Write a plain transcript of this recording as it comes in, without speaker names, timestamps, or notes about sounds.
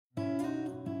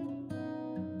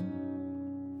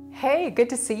Hey, good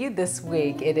to see you this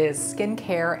week. It is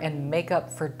skincare and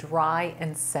makeup for dry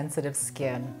and sensitive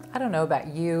skin. I don't know about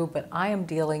you, but I am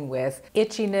dealing with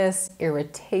itchiness,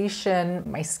 irritation.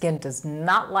 My skin does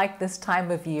not like this time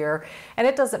of year, and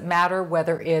it doesn't matter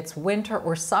whether it's winter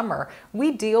or summer. We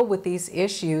deal with these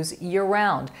issues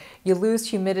year-round. You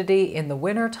lose humidity in the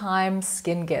winter time,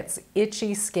 skin gets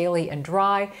itchy, scaly, and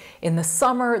dry. In the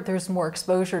summer, there's more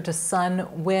exposure to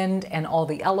sun, wind, and all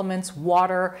the elements,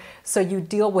 water, so you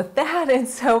deal with that. And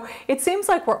so it seems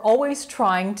like we're always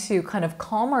trying to kind of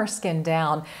calm our skin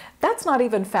down. That's not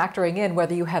even factoring in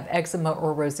whether you have eczema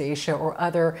or rosacea or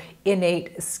other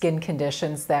innate skin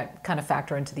conditions that kind of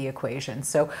factor into the equation.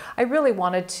 So I really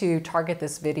wanted to target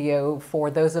this video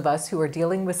for those of us who are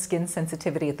dealing with skin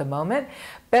sensitivity at the moment.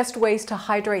 Best ways to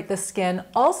hydrate the skin,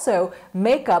 also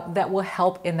makeup that will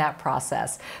help in that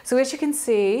process. So as you can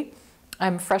see,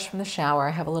 I'm fresh from the shower.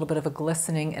 I have a little bit of a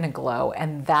glistening and a glow,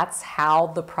 and that's how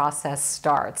the process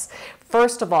starts.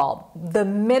 First of all, the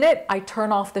minute I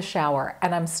turn off the shower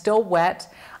and I'm still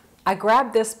wet, I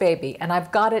grab this baby and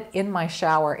I've got it in my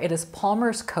shower. It is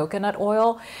Palmer's coconut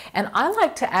oil, and I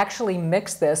like to actually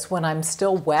mix this when I'm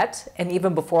still wet and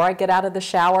even before I get out of the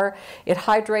shower. It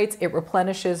hydrates, it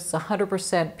replenishes. It's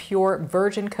 100% pure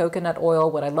virgin coconut oil.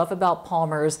 What I love about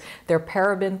Palmer's, they're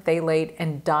paraben, phthalate,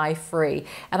 and dye-free.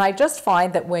 And I just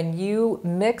find that when you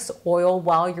mix oil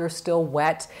while you're still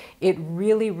wet, it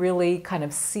really kind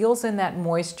of seals in that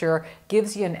moisture,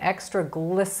 gives you an extra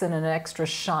glisten and an extra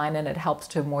shine, and it helps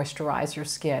to moisturize your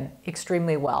skin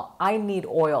extremely well. I need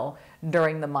oil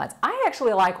during the months. I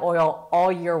actually like oil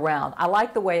all year round. I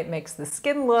like the way it makes the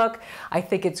skin look. I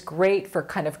think it's great for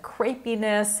kind of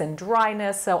crepiness and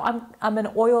dryness. So I'm an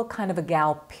oil kind of a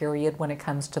gal, period, when it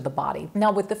comes to the body.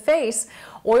 Now with the face,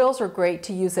 oils are great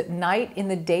to use at night. In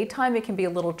the daytime, it can be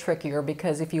a little trickier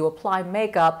because if you apply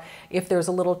makeup, if there's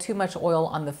a little too much oil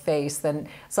on the face, then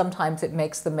sometimes it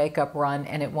makes the makeup run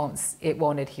and it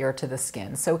won't adhere to the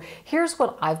skin. So here's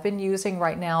what I've been using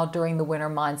right now during the winter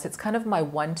months. It's kind of my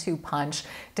 1-2 punch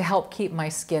to help keep my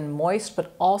skin moist,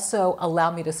 but also allow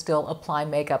me to still apply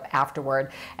makeup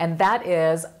afterward. And that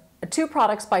is 2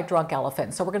 products by Drunk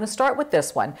Elephant. So we're going to start with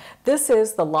this one. This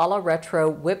is the Lala Retro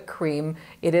Whipped Cream.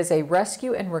 It is a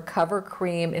rescue and recover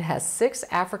cream. It has 6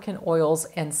 African oils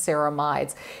and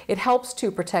ceramides. It helps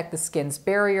to protect the skin's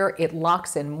barrier. It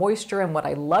locks in moisture. And what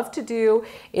I love to do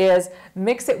is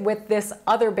mix it with this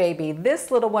other baby. This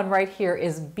little one right here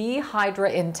is B-Hydra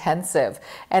Intensive.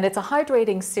 And it's a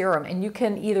hydrating serum. And you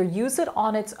can either use it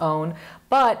on its own,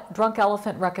 but Drunk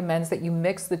Elephant recommends that you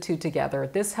mix the 2 together.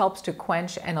 This helps to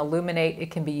quench and illuminate. It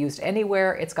can be used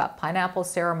anywhere. It's got pineapple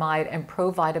ceramide and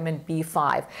provitamin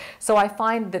B5. So I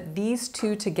find that these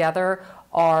 2 together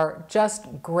are just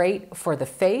great for the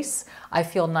face. I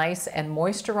feel nice and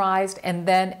moisturized, and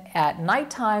then at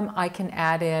nighttime I can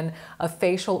add in a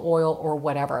facial oil or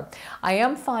whatever. I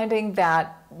am finding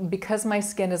that because my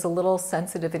skin is a little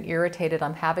sensitive and irritated,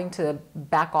 I'm having to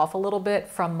back off a little bit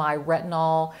from my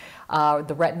retinol,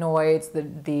 the retinoids,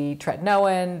 the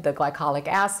tretinoin, the glycolic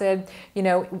acid. You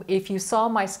know, if you saw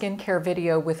my skincare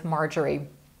video with Marjorie,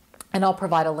 and I'll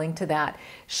provide a link to that,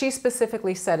 she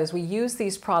specifically said as we use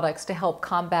these products to help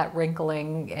combat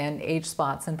wrinkling and age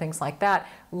spots and things like that,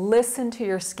 listen to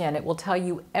your skin. It will tell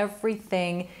you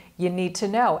everything you need to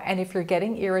know. And if you're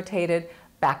getting irritated,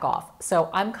 back off. So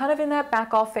I'm kind of in that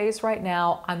back off phase right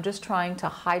now. I'm just trying to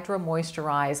hydro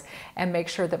moisturize and make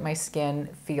sure that my skin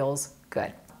feels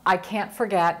good. I can't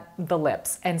forget the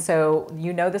lips. And so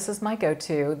you know this is my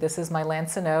go-to. This is my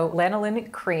Lansinoh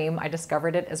Lanolin cream. I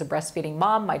discovered it as a breastfeeding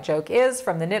mom. My joke is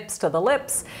from the nips to the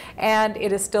lips. And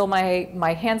it is still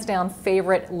my hands down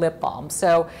favorite lip balm.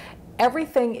 So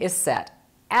everything is set.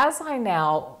 As I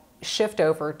now shift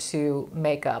over to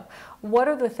makeup, what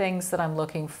are the things that I'm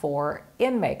looking for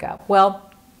in makeup?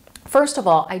 Well, first of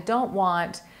all, I don't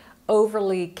want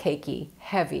overly cakey,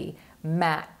 heavy,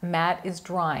 matte. Matte is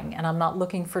drying, and I'm not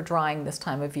looking for drying this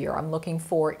time of year. I'm looking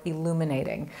for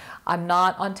illuminating. I'm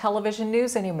not on television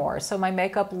news anymore, so my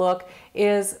makeup look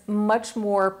is much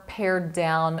more pared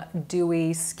down,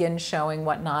 dewy, skin showing,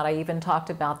 whatnot. I even talked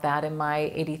about that in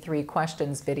my 83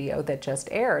 questions video that just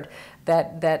aired,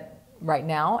 that right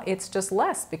now it's just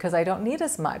less because I don't need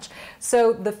as much.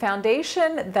 So the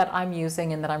foundation that I'm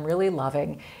using and that I'm really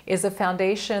loving is a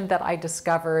foundation that I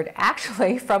discovered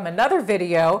actually from another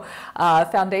video,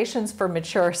 Foundations for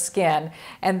Mature Skin,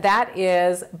 and that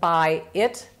is by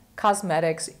It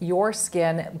Cosmetics, Your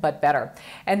Skin But Better.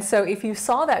 And so if you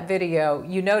saw that video,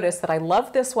 you noticed that I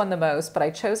love this one the most, but I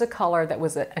chose a color that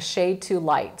was a shade too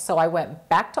light. So I went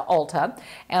back to Ulta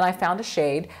and I found a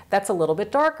shade that's a little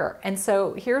bit darker. And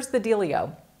so here's the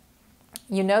dealio.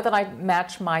 You know that I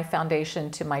match my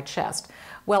foundation to my chest.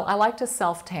 Well, I like to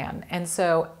self-tan, and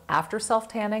so after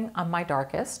self-tanning, I'm my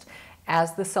darkest.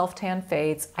 As the self-tan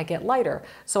fades, I get lighter.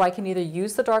 So I can either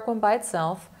use the dark one by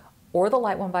itself or the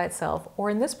light one by itself, or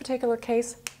in this particular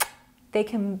case, they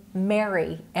can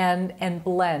marry and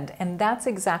blend, and that's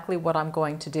exactly what I'm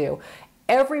going to do.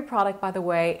 Every product, by the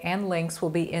way, and links will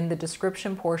be in the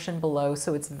description portion below,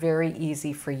 so it's very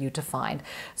easy for you to find.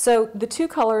 So the two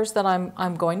colors that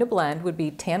I'm going to blend would be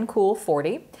Tan Cool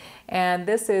 40, and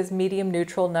this is Medium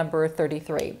Neutral number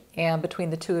 33. And between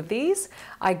the two of these,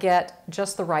 I get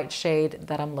just the right shade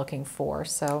that I'm looking for.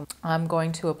 So I'm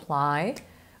going to apply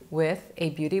with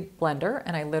a beauty blender,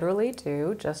 and I literally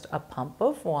do just a pump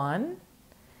of one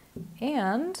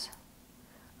and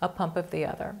a pump of the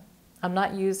other. I'm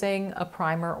not using a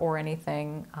primer or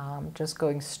anything, just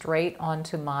going straight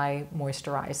onto my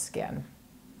moisturized skin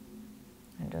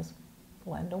and just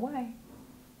blend away.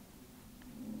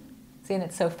 See, and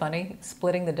it's so funny,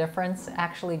 splitting the difference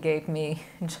actually gave me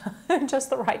just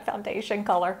the right foundation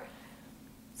color.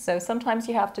 So sometimes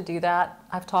you have to do that.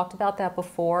 I've talked about that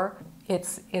before.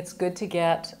 It's good to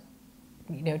get,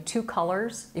 you know, two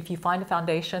colors. If you find a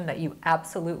foundation that you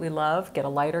absolutely love, get a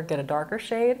lighter, get a darker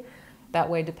shade. That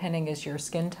way, depending as your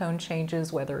skin tone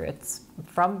changes, whether it's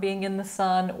from being in the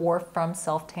sun or from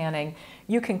self-tanning,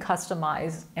 you can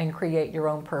customize and create your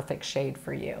own perfect shade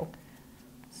for you.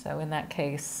 So in that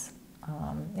case,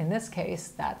 in this case,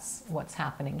 that's what's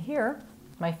happening here.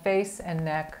 My face and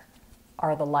neck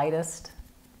are the lightest,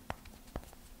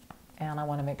 and I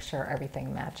want to make sure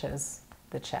everything matches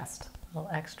the chest. A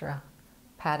little extra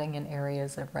padding in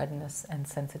areas of redness and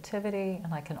sensitivity,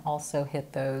 and I can also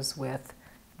hit those with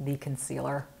the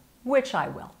concealer, which I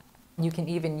will. You can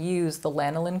even use the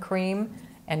Lanolin cream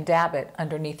and dab it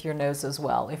underneath your nose as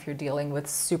well if you're dealing with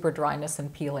super dryness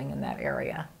and peeling in that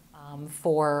area.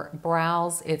 For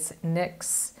brows, it's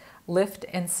NYX Lift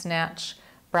and Snatch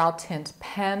Brow Tint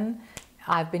Pen.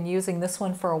 I've been using this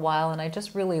one for a while, and I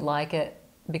just really like it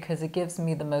because it gives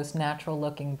me the most natural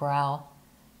looking brow.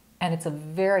 And it's a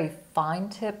very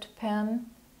fine-tipped pen,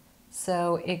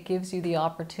 so it gives you the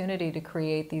opportunity to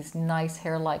create these nice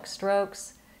hair-like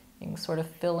strokes. You can sort of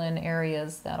fill in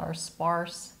areas that are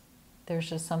sparse. There's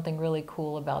just something really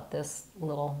cool about this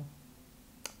little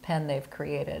pen they've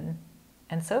created.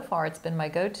 And so far it's been my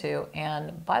go-to.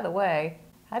 And by the way,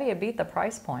 how do you beat the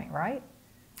price point, right?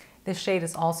 This shade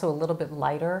is also a little bit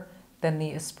lighter than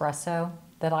the espresso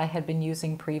that I had been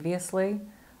using previously,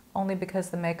 only because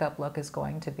the makeup look is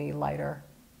going to be lighter.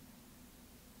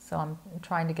 So I'm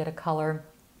trying to get a color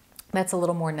that's a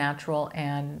little more natural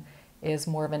and is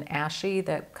more of an ashy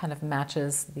that kind of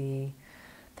matches the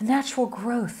natural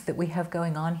growth that we have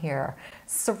going on here.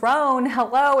 Sarone,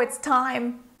 hello, it's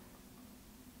time.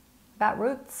 About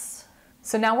roots.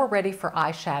 So now we're ready for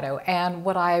eyeshadow, and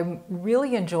what I'm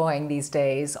really enjoying these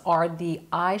days are the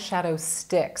eyeshadow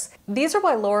sticks. These are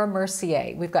by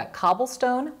Mercier. We've got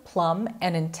Cobblestone, Plum,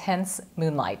 and Intense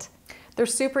Moonlight. They're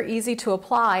super easy to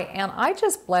apply, and I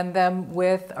just blend them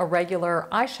with a regular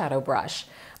eyeshadow brush,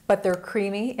 but they're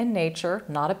creamy in nature,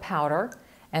 not a powder,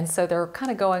 and so they're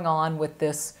kind of going on with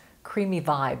this creamy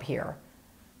vibe here.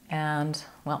 And,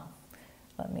 well,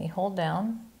 let me hold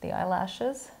down the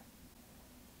eyelashes.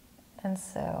 And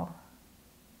so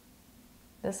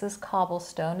this is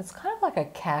Cobblestone. It's kind of like a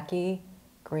khaki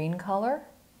green color,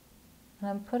 and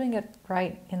I'm putting it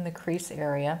right in the crease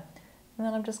area. And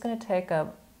then I'm just going to take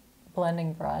a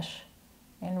blending brush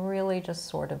and really just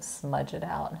sort of smudge it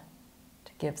out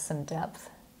to give some depth.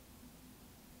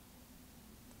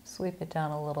 Sweep it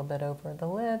down a little bit over the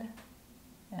lid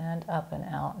and up and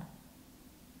out.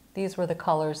 These were the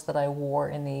colors that I wore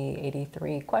in the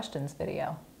 83 questions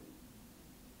video.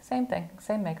 Same thing,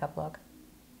 same makeup look.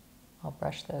 I'll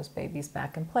brush those babies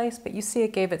back in place, but you see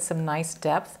it gave it some nice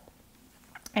depth.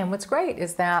 And what's great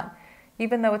is that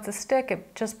even though it's a stick,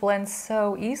 it just blends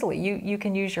so easily. You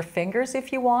can use your fingers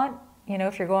if you want. You know,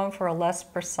 if you're going for a less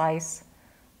precise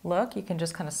look, you can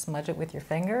just kind of smudge it with your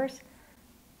fingers.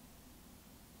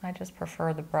 I just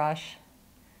prefer the brush.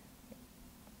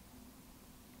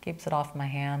 Keeps it off my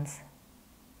hands.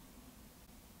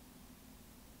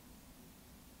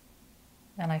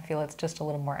 And I feel it's just a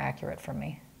little more accurate for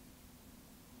me.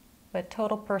 But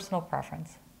total personal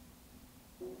preference.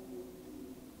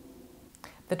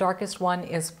 The darkest one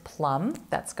is Plum.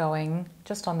 That's going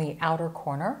just on the outer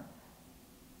corner.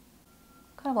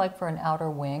 Kind of like for an outer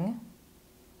wing.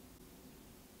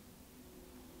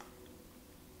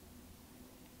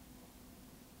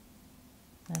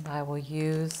 And I will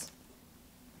use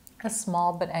a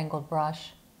small but angled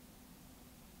brush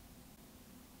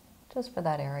just for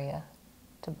that area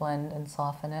to blend and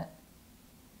soften it.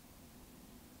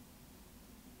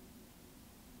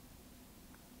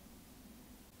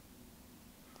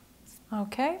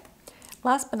 Okay,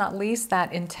 last but not least,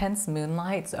 that Intense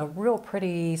Moonlight's a real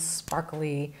pretty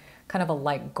sparkly, kind of a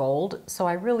light gold. So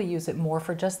I really use it more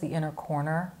for just the inner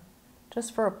corner,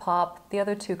 just for a pop. The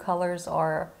other two colors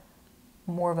are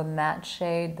more of a matte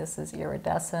shade. This is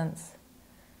Iridescence.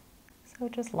 So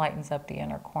it just lightens up the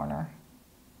inner corner.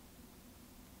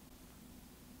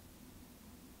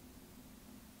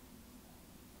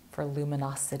 For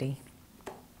luminosity.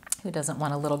 Who doesn't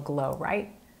want a little glow,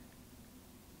 right?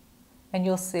 And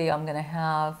you'll see I'm going to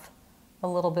have a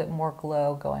little bit more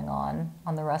glow going on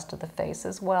the rest of the face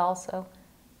as well, so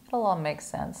it'll all make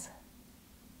sense.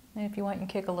 And if you want, you can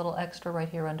kick a little extra right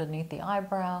here underneath the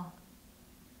eyebrow.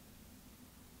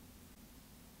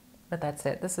 But that's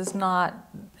it. This is not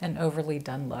an overly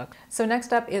done look. So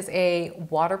next up is a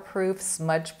waterproof,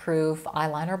 smudge-proof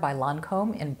eyeliner by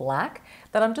Lancôme in black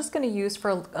that I'm just going to use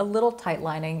for a little tight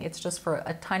lining. It's just for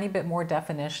a tiny bit more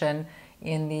definition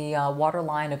in the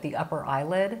waterline of the upper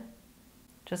eyelid,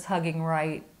 just hugging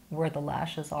right where the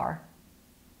lashes are.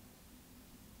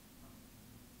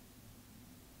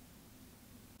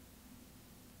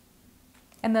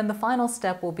 And then the final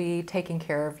step will be taking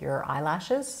care of your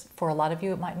eyelashes. For a lot of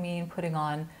you, it might mean putting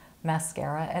on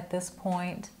mascara at this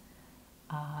point.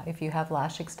 If you have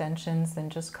lash extensions, then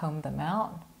just comb them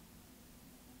out.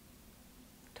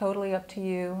 Totally up to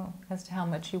you as to how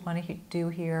much you want to do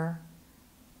here.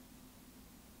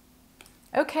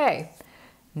 Okay,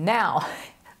 now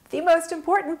the most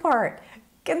important part,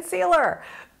 concealer.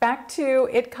 Back to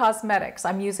IT Cosmetics.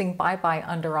 I'm using Bye Bye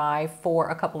Under Eye for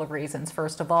a couple of reasons.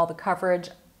 First of all, the coverage,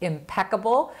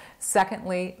 impeccable.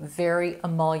 Secondly, very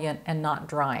emollient and not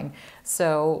drying.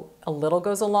 So a little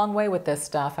goes a long way with this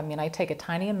stuff. I mean, I take a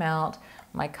tiny amount.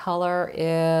 My color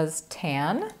is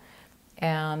tan,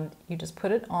 and you just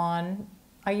put it on.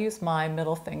 I use my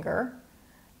middle finger,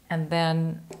 and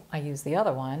then I use the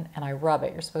other one, and I rub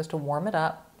it. You're supposed to warm it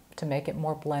up to make it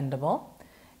more blendable.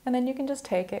 And then you can just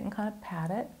take it and kind of pat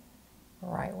it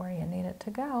right where you need it to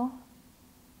go.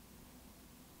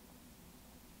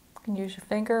 You can use your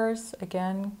fingers.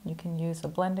 Again, you can use a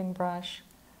blending brush,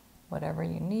 whatever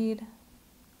you need.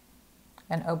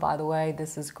 And oh, by the way,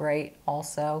 this is great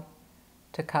also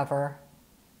to cover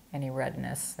any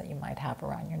redness that you might have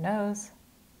around your nose.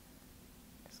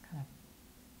 Just kind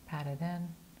of pat it in.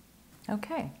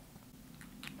 Okay,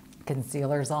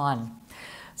 concealer's on.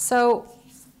 So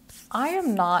I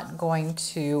am not going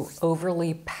to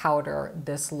overly powder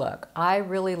this look. I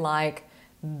really like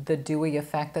the dewy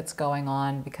effect that's going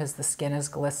on because the skin is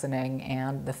glistening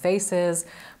and the face is,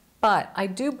 but I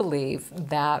do believe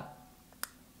that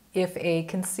if a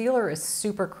concealer is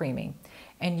super creamy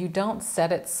and you don't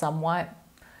set it somewhat,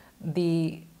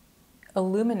 the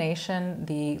illumination,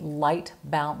 the light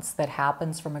bounce that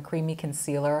happens from a creamy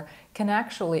concealer can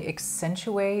actually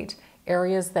accentuate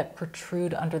areas that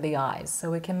protrude under the eyes.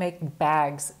 So it can make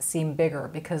bags seem bigger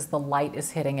because the light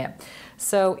is hitting it.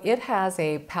 So it has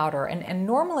a powder, and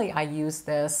normally I use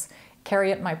this,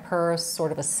 carry it in my purse,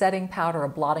 sort of a setting powder, a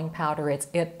blotting powder. It's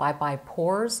it by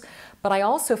Pores. But I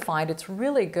also find it's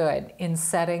really good in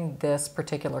setting this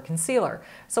particular concealer.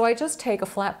 So I just take a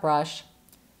flat brush,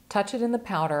 touch it in the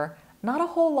powder, not a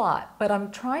whole lot, but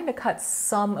I'm trying to cut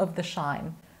some of the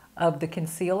shine of the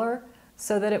concealer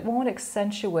so that it won't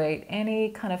accentuate any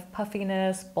kind of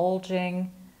puffiness,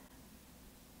 bulging.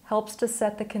 Helps to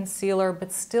set the concealer,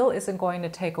 but still isn't going to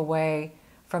take away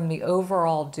from the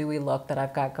overall dewy look that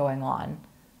I've got going on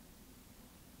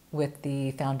with the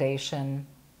foundation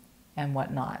and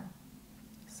whatnot.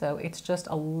 So it's just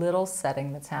a little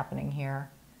setting that's happening here.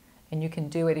 And you can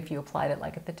do it if you applied it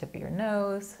like at the tip of your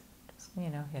nose, just, you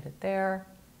know, hit it there.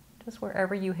 Just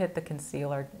wherever you hit the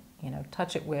concealer, you know,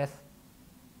 touch it with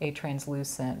a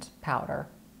translucent powder.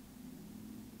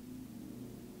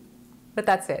 But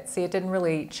that's it. See, it didn't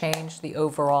really change the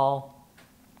overall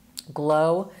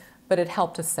glow, but it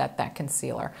helped to set that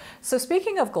concealer. So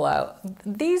speaking of glow,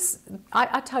 these,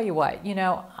 I tell you what, you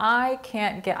know, I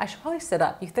should probably sit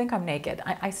up. You think I'm naked.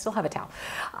 I still have a towel.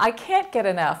 I can't get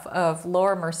enough of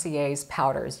Laura Mercier's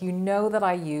powders. You know that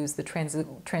I use the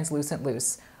translucent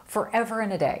loose forever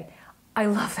and a day. I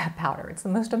love that powder. It's the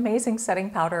most amazing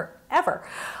setting powder ever.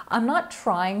 I'm not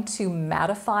trying to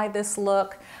mattify this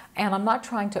look, and I'm not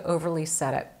trying to overly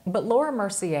set it, but Laura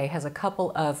Mercier has a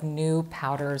couple of new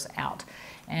powders out,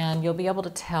 and you'll be able to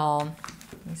tell,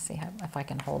 let me see if I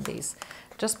can hold these,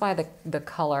 just by the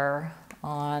color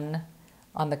on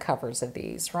the covers of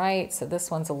these, right? So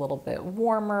this one's a little bit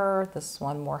warmer, this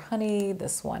one more honey,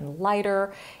 this one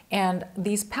lighter, and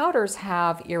these powders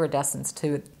have iridescence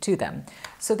to them.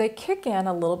 So they kick in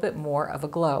a little bit more of a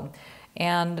glow.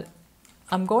 And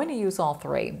I'm going to use all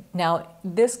three. Now,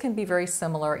 this can be very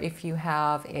similar if you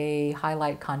have a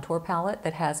highlight contour palette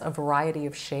that has a variety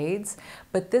of shades,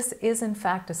 but this is in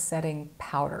fact a setting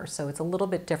powder, so it's a little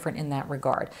bit different in that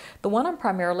regard. The one I'm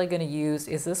primarily going to use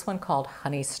is this one called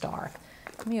Honey Star.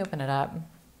 Let me open it up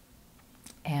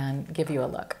and give you a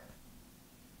look.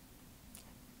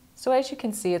 So as you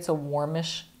can see, it's a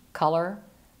warmish color,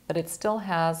 but it still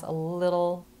has a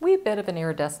little wee bit of an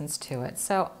iridescence to it.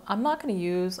 So I'm not going to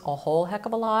use a whole heck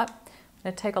of a lot. I'm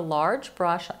going to take a large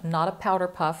brush, not a powder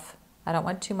puff. I don't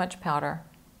want too much powder.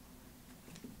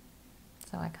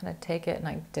 So I kind of take it and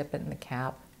I dip it in the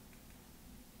cap,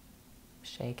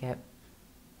 shake it,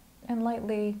 and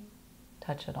lightly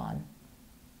touch it on.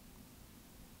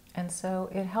 And so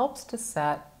it helps to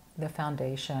set the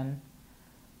foundation,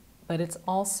 but it's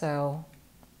also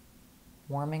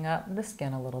warming up the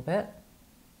skin a little bit.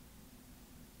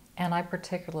 And I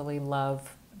particularly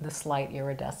love the slight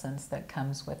iridescence that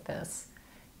comes with this.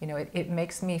 You know, it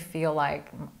makes me feel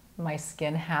like my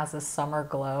skin has a summer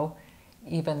glow,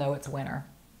 even though it's winter.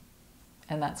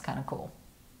 And that's kind of cool.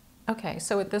 Okay,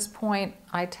 so at this point,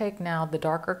 I take now the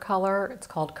darker color. It's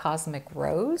called Cosmic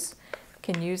Rose.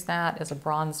 You can use that as a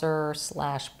bronzer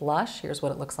slash blush. Here's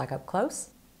what it looks like up close.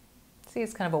 See,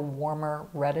 it's kind of a warmer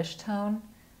reddish tone.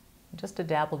 Just a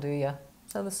dab will do ya.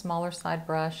 So the smaller side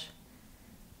brush,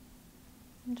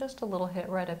 and just a little hit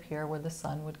right up here where the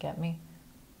sun would get me.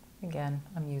 Again,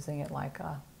 I'm using it like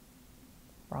a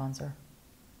bronzer.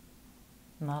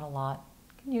 Not a lot.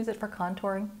 You can use it for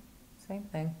contouring, same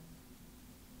thing.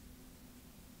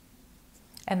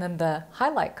 And then the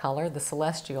highlight color, the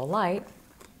Celestial Light,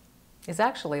 is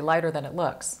actually lighter than it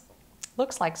looks.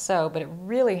 Looks like so, but it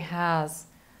really has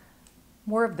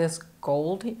more of this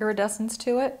gold iridescence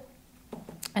to it.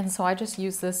 And so I just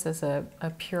use this as a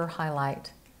pure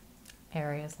highlight.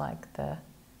 Areas like the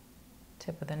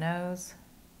tip of the nose,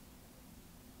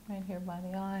 right here by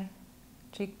the eye,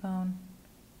 cheekbone.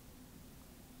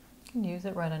 You can use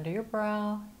it right under your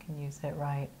brow. You can use it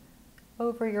right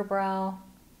over your brow,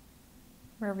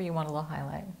 wherever you want a little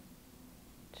highlight.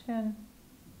 Chin.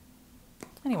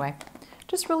 Anyway,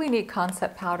 just really neat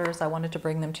concept powders. I wanted to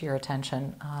bring them to your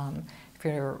attention. If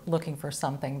you're looking for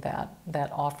something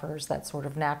that offers that sort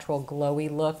of natural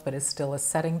glowy look but is still a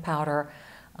setting powder,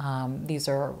 these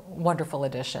are wonderful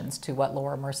additions to what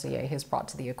Laura Mercier has brought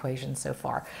to the equation so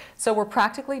far. So we're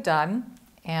practically done,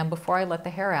 and before I let the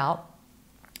hair out,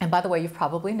 and by the way, you've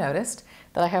probably noticed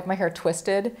that I have my hair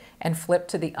twisted and flipped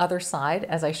to the other side,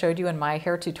 as I showed you in my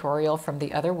hair tutorial from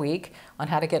the other week on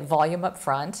how to get volume up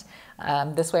front.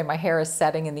 This way my hair is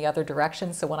setting in the other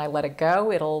direction, so when I let it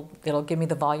go, it'll give me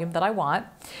the volume that I want.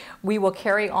 We will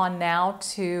carry on now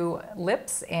to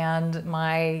lips, and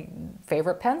my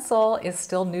favorite pencil is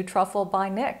still Nude Truffle by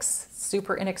NYX.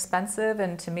 Super inexpensive,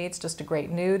 and to me it's just a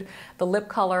great nude. The lip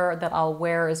color that I'll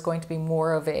wear is going to be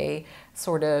more of a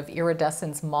sort of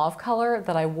iridescence mauve color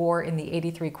that I wore in the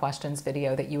 83 questions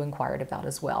video that you inquired about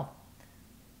as well.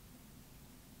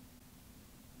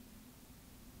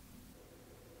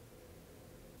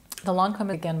 The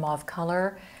Lancôme, again, mauve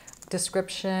color.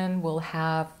 Description will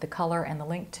have the color and the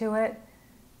link to it.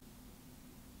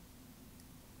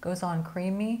 Goes on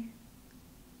creamy.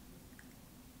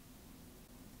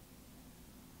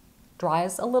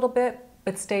 Dries a little bit,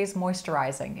 but stays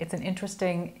moisturizing. It's an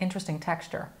interesting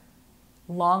texture.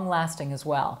 Long lasting as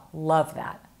well. Love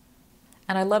that.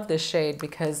 And I love this shade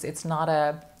because it's not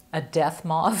a death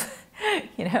mauve.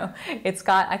 You know,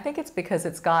 I think it's because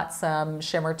it's got some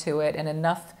shimmer to it and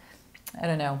enough, I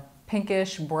don't know,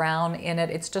 pinkish brown in it.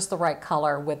 It's just the right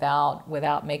color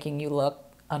without making you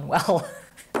look unwell.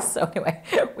 So anyway,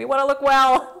 we want to look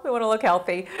well. We want to look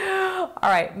healthy. All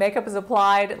right, makeup is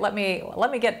applied. Let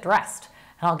me get dressed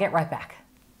and I'll get right back.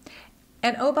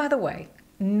 And oh, by the way,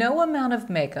 no amount of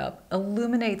makeup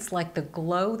illuminates like the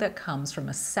glow that comes from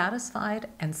a satisfied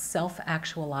and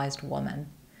self-actualized woman.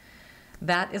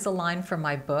 That is a line from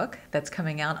my book that's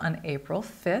coming out on April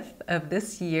 5th of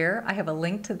this year. I have a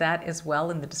link to that as well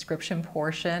in the description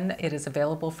portion. It is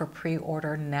available for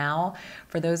pre-order now.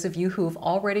 For those of you who've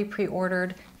already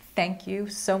pre-ordered, thank you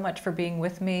so much for being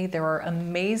with me. There are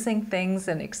amazing things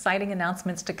and exciting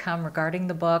announcements to come regarding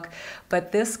the book,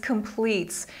 but this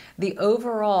completes the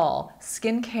overall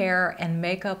skincare and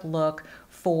makeup look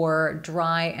for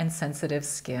dry and sensitive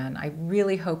skin. I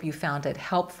really hope you found it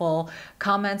helpful.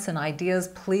 Comments and ideas,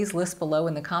 please list below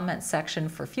in the comment section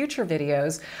for future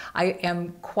videos. I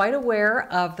am quite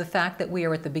aware of the fact that we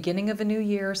are at the beginning of a new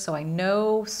year, so I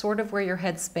know sort of where your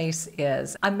headspace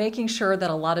is. I'm making sure that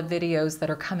a lot of videos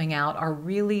that are coming out are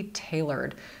really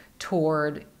tailored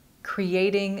toward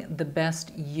creating the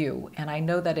best you. And I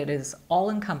know that it is all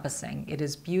encompassing. It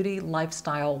is beauty,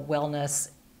 lifestyle, wellness,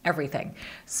 everything.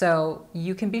 So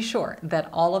you can be sure that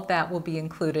all of that will be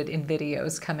included in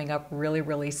videos coming up really,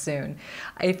 really soon.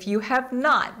 If you have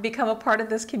not become a part of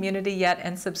this community yet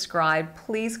and subscribed,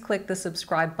 please click the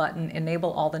subscribe button,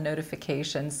 enable all the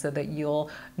notifications so that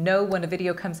you'll know when a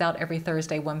video comes out every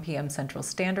Thursday, 1 p.m. Central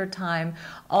Standard Time.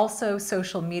 Also,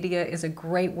 social media is a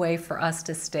great way for us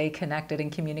to stay connected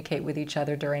and communicate with each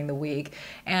other during the week.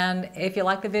 And if you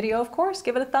like the video, of course,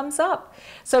 give it a thumbs up.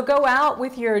 So go out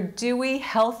with your dewy,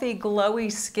 healthy,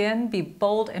 glowy skin. Be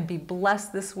bold and be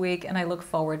blessed this week, and I look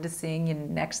forward to seeing you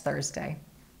next Thursday.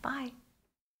 Bye.